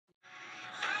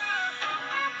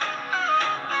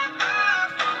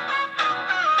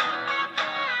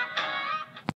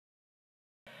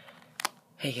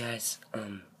Hey guys,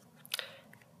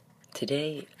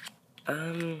 today,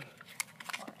 I'm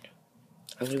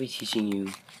going to be teaching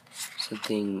you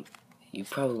something you've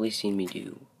probably seen me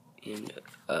do in,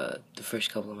 the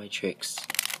first couple of my tricks.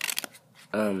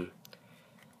 You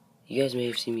guys may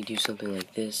have seen me do something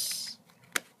like this,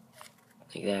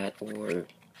 like that, or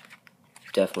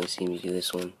definitely seen me do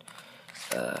this one,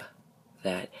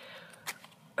 that.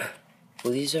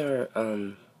 Well, these are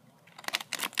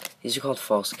called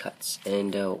false cuts,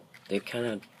 and, they're kind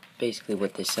of basically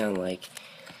what they sound like.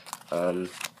 It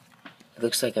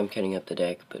looks like I'm cutting up the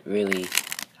deck, but really,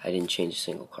 I didn't change a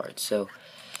single card. So,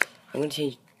 I'm going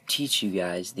to teach you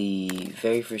guys the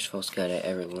very first false cut I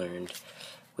ever learned,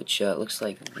 which looks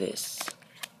like this.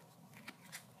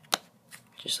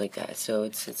 Just like that. So,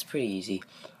 it's pretty easy.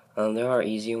 There are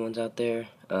easier ones out there,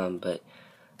 but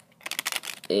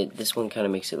this one kind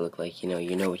of makes it look like, you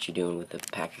know what you're doing with a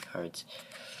pack of cards.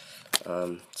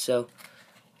 So,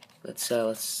 let's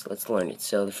learn it.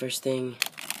 So, the first thing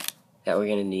that we're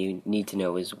going to need to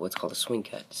know is what's called a swing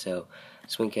cut. So,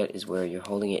 swing cut is where you're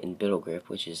holding it in biddle grip,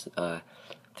 which is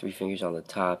 3 fingers on the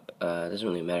top. Doesn't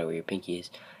really matter where your pinky is,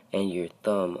 and your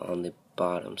thumb on the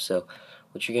bottom. So,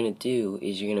 what you're going to do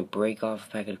is you're going to break off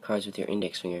a packet of cards with your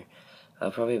index finger,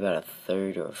 probably about a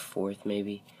third or a fourth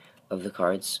maybe of the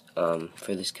cards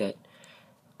for this cut.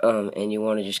 And you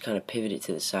want to just kind of pivot it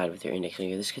to the side with your index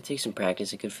finger. This could take some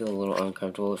practice. It could feel a little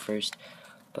uncomfortable at first,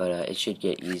 but it should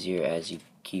get easier as you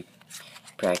keep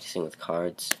practicing with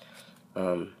cards.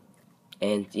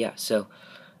 And yeah, so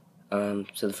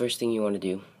the first thing you want to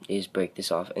do is break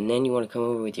this off, and then you want to come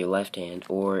over with your left hand,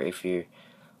 or if you're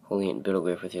holding it in biddle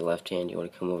grip with your left hand, you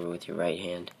want to come over with your right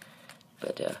hand.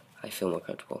 But I feel more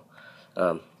comfortable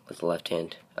with the left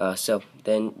hand. So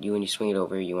then when you swing it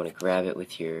over, you want to grab it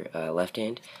with your left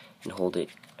hand and hold it.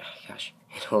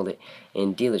 Hold it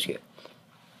in dealer's grip,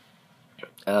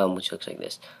 which looks like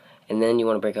this. And then you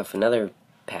want to break off another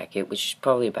packet, which is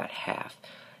probably about half,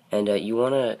 and you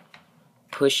want to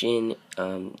push in.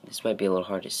 This might be a little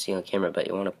hard to see on camera, but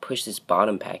you want to push this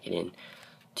bottom packet in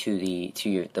to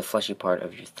the fleshy part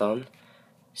of your thumb.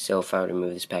 So if I were to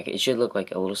move this packet, it should look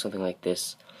like a little something like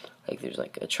this. Like there's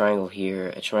like a triangle here,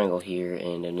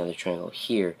 and another triangle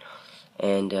here,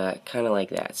 and kind of like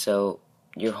that. So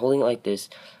you're holding it like this.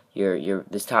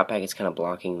 This top packet's kind of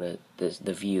blocking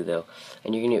the view though,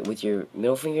 and you're gonna, with your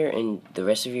middle finger and the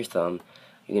rest of your thumb,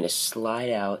 you're gonna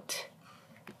slide out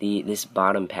this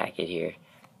bottom packet here,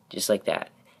 just like that.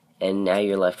 And now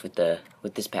you're left with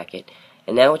this packet.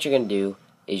 And now what you're gonna do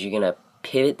is you're gonna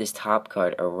pivot this top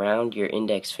card around your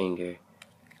index finger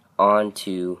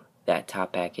onto that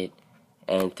top packet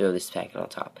and throw this packet on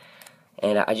top.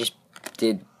 And I just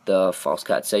did the false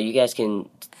cut. So you guys can,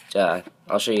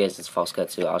 I'll show you guys this false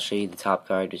cut. So I'll show you the top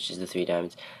card, which is the 3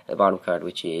 diamonds, and the bottom card,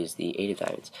 which is the 8 of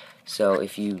diamonds. So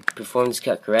if you perform this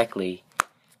cut correctly,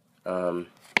 the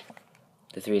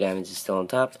 3 diamonds is still on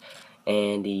top,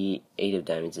 and the 8 of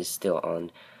diamonds is still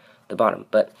on the bottom.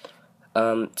 But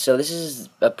so this is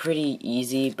a pretty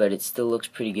easy, but it still looks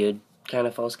pretty good kind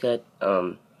of false cut.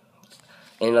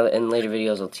 In later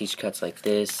videos, I'll teach cuts like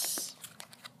this.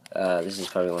 This is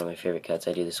probably one of my favorite cuts.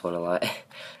 I do this one a lot.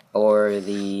 or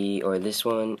this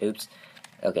one. Oops.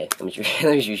 Okay, let me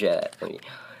retry that. Let me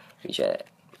try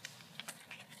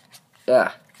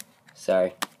that.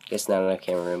 Sorry. Guess not enough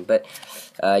camera room. But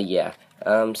yeah.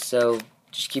 So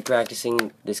just keep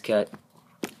practicing this cut,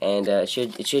 and it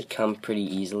should come pretty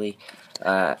easily.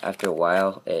 After a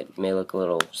while, it may look a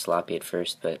little sloppy at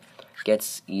first, but it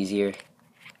gets easier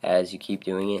as you keep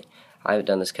doing it. I haven't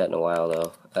done this cut in a while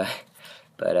though,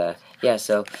 but yeah.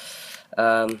 So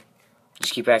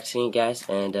just keep practicing it, guys.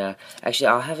 And actually,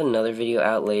 I'll have another video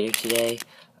out later today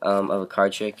of a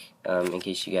card trick, in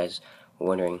case you guys were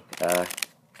wondering.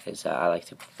 Because I like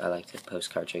to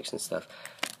post card tricks and stuff,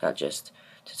 not just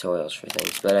tutorials for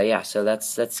things. But yeah, so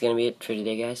that's gonna be it for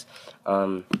today, guys.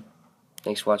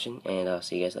 Thanks for watching, and I'll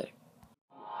see you guys later.